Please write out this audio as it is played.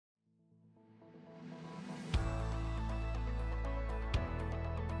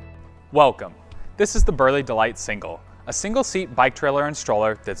Welcome. This is the Burley DLite Single, a single-seat bike trailer and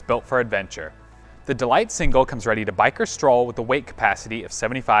stroller that's built for adventure. The DLite Single comes ready to bike or stroll with a weight capacity of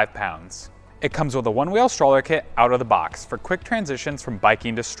 75 pounds. It comes with a one-wheel stroller kit out of the box for quick transitions from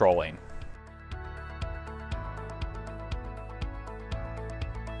biking to strolling.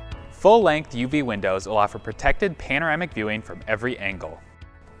 Full-length UV windows allow for protected panoramic viewing from every angle.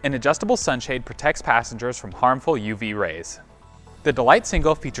 An adjustable sunshade protects passengers from harmful UV rays. The DLite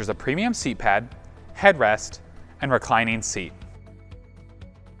Single features a premium seat pad, headrest, and reclining seat.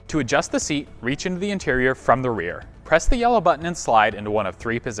 To adjust the seat, reach into the interior from the rear. Press the yellow button and slide into one of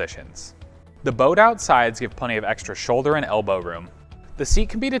 3 positions. The bowed-out sides give plenty of extra shoulder and elbow room. The seat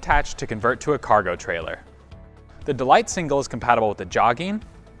can be detached to convert to a cargo trailer. The DLite Single is compatible with the jogging,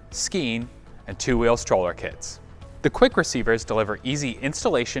 skiing, and 2-wheel stroller kits. The quick receivers deliver easy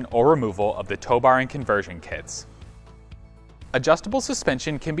installation or removal of the tow bar and conversion kits. Adjustable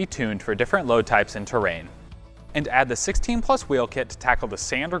suspension can be tuned for different load types and terrain. And add the 16+ wheel kit to tackle the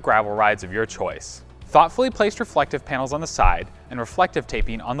sand or gravel rides of your choice. Thoughtfully placed reflective panels on the side and reflective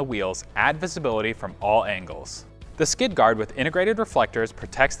taping on the wheels add visibility from all angles. The skid guard with integrated reflectors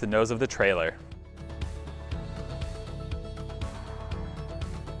protects the nose of the trailer.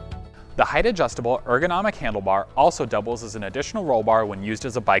 The height-adjustable ergonomic handlebar also doubles as an additional roll bar when used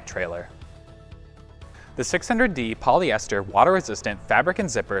as a bike trailer. The 600D polyester water-resistant fabric and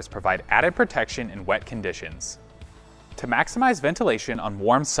zippers provide added protection in wet conditions. To maximize ventilation on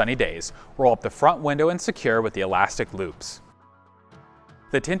warm, sunny days, roll up the front window and secure with the elastic loops.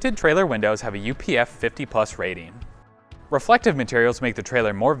 The tinted trailer windows have a UPF 50+ rating. Reflective materials make the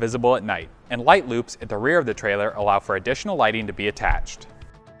trailer more visible at night, and light loops at the rear of the trailer allow for additional lighting to be attached.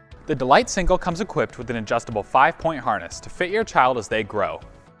 The DLite Single comes equipped with an adjustable 5-point harness to fit your child as they grow.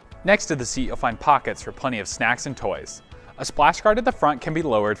 Next to the seat, you'll find pockets for plenty of snacks and toys. A splash guard at the front can be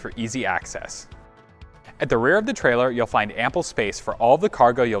lowered for easy access. At the rear of the trailer, you'll find ample space for all of the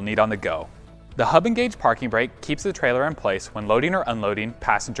cargo you'll need on the go. The hub and gauge parking brake keeps the trailer in place when loading or unloading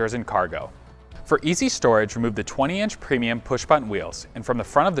passengers and cargo. For easy storage, remove the 20-inch premium push-button wheels, and from the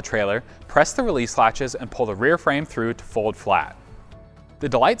front of the trailer, press the release latches and pull the rear frame through to fold flat. The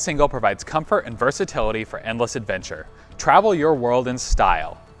DLite Single provides comfort and versatility for endless adventure. Travel your world in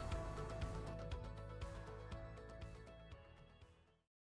style.